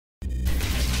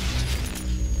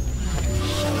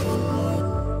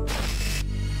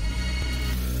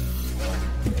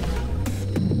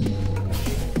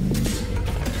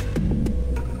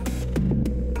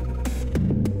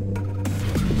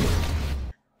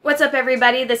What's up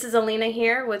everybody, this is Alina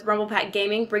here with Rumblepack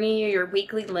Gaming bringing you your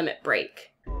weekly limit break.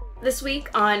 This week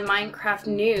on Minecraft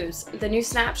News, the new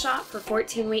snapshot for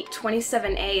 14-week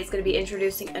 27A is going to be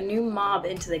introducing a new mob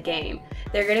into the game.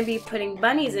 They're going to be putting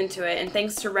bunnies into it, and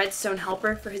thanks to Redstone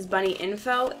Helper for his bunny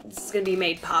info, this is going to be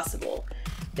made possible.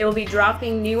 They will be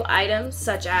dropping new items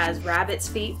such as rabbit's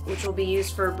feet, which will be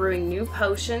used for brewing new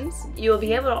potions. You will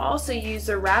be able to also use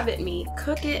the rabbit meat,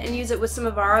 cook it, and use it with some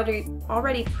of our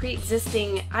already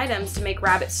pre-existing items to make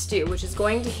rabbit stew, which is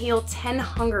going to heal 10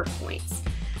 hunger points.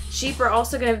 Sheep are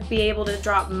also going to be able to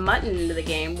drop mutton into the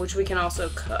game, which we can also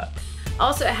cook.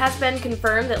 Also, it has been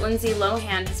confirmed that Lindsay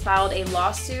Lohan has filed a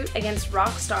lawsuit against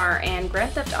Rockstar and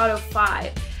Grand Theft Auto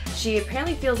 5. She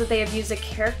apparently feels that they have used a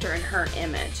character in her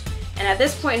image. And at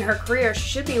this point in her career, she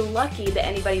should be lucky that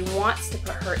anybody wants to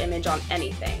put her image on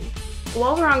anything.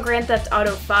 While we're on Grand Theft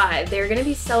Auto 5, they're going to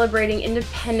be celebrating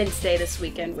Independence Day this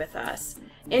weekend with us.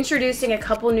 Introducing a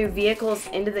couple new vehicles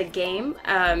into the game,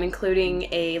 including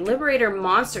a Liberator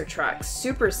monster truck,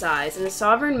 supersize, and a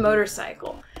Sovereign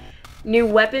motorcycle. New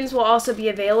weapons will also be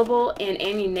available in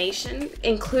ammunition,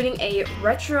 including a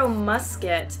retro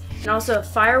musket and also a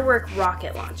firework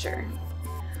rocket launcher.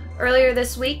 Earlier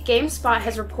this week, GameSpot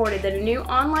has reported that a new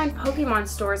online Pokemon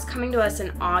store is coming to us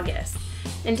in August.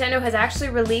 Nintendo has actually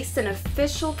released an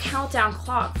official countdown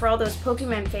clock for all those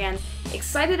Pokemon fans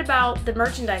excited about the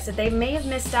merchandise that they may have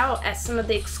missed out at some of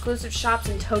the exclusive shops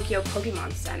in Tokyo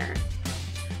Pokemon Center.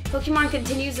 Pokemon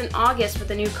continues in August with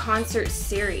a new concert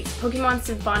series, Pokemon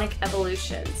Symphonic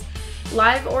Evolutions.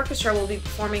 Live orchestra will be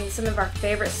performing some of our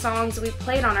favorite songs that we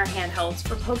played on our handhelds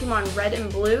for Pokemon Red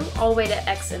and Blue all the way to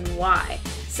X and Y.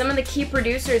 Some of the key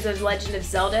producers of Legend of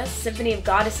Zelda Symphony of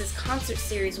Goddesses concert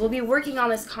series will be working on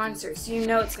this concert, so you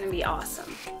know it's going to be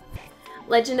awesome.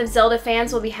 Legend of Zelda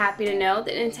fans will be happy to know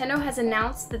that Nintendo has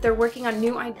announced that they're working on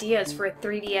new ideas for a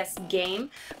 3DS game.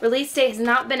 Release date has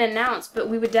not been announced, but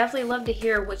we would definitely love to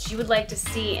hear what you would like to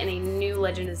see in a new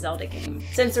Legend of Zelda game.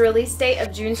 Since the release date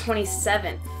of June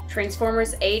 27th,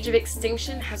 Transformers Age of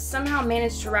Extinction has somehow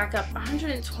managed to rack up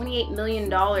 $128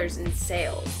 million in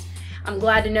sales. I'm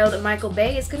glad to know that Michael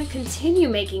Bay is going to continue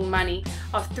making money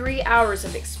off 3 hours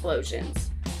of explosions.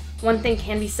 One thing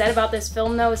can be said about this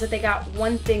film though is that they got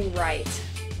one thing right.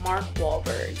 Mark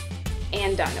Wahlberg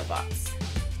and Dinobots.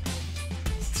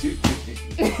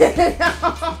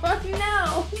 Oh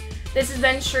no! This has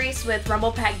been Cherisse with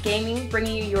Rumblepack Gaming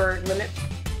bringing you your limit...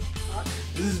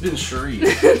 This has been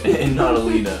Cherisse and not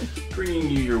Alina, bringing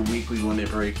you your weekly limit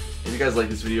break. If you guys like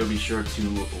this video, be sure to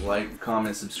like,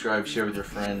 comment, subscribe, share with your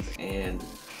friends, and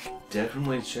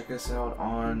definitely check us out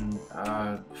on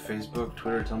Facebook,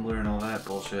 Twitter, Tumblr, and all that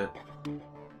bullshit.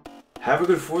 Have a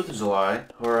good 4th of July,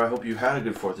 or I hope you had a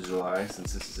good 4th of July,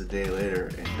 since this is a day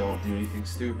later, and don't do anything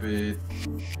stupid.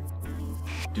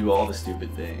 Do all the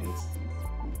stupid things.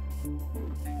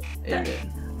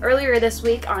 Amen. Earlier this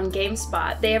week on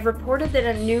GameSpot, they have reported that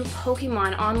a new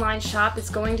Pokemon online shop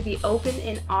is going to be open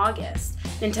in August.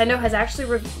 Nintendo has actually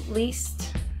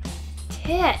released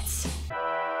tits.